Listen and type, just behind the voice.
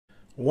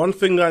One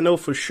thing I know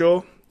for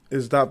sure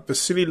is that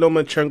Vasilly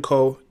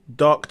Lomachenko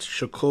ducked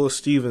Shakur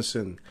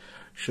Stevenson.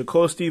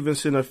 Shakur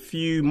Stevenson a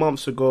few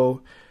months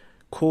ago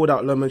called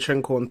out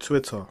Lomachenko on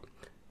Twitter.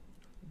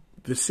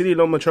 Vasilly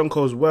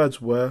Lomachenko's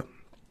words were,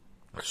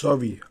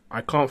 "Sorry, I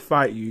can't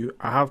fight you.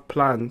 I have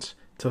plans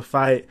to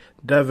fight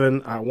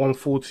Devon at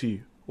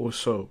 140 or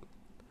so."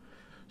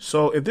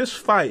 So if this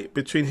fight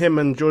between him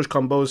and George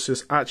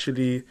Kambosos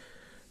actually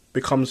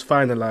becomes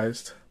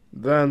finalized,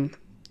 then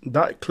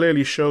that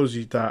clearly shows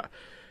you that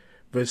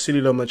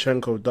Vasilly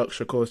Lomachenko ducked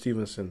Shakur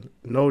Stevenson.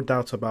 No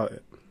doubt about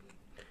it.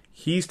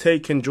 He's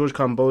taken George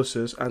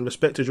Kambosos, and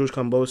respect to George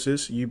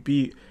Kambosos, you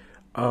beat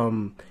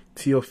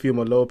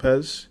Teofimo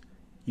Lopez.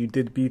 You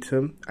did beat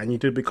him, and you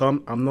did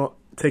become, I'm not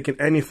taking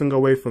anything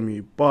away from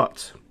you,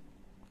 but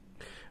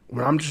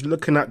when I'm just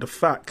looking at the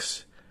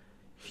facts,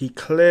 he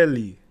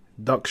clearly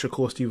ducked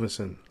Shakur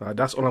Stevenson.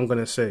 That's all I'm going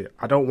to say.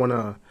 I don't want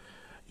to,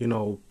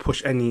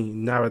 push any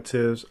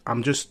narratives.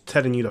 I'm just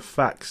telling you the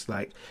facts.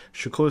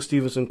 Shakur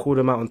Stevenson called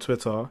him out on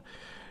Twitter.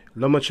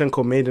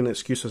 Lomachenko made an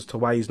excuse as to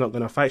why he's not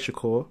going to fight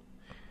Shakur.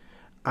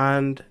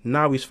 And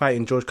now he's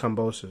fighting George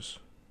Kambosos.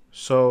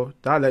 So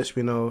that lets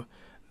me know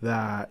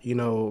that,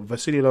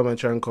 Vasilly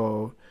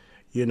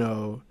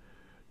Lomachenko,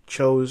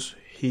 chose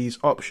his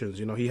options.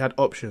 He had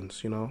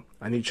options,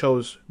 and he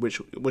chose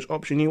which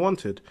option he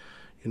wanted,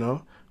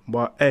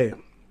 But, hey,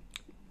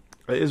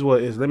 it is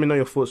what it is. Let me know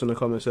your thoughts in the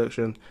comment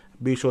section.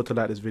 Be sure to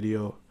like this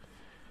video.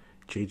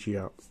 GG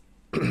out.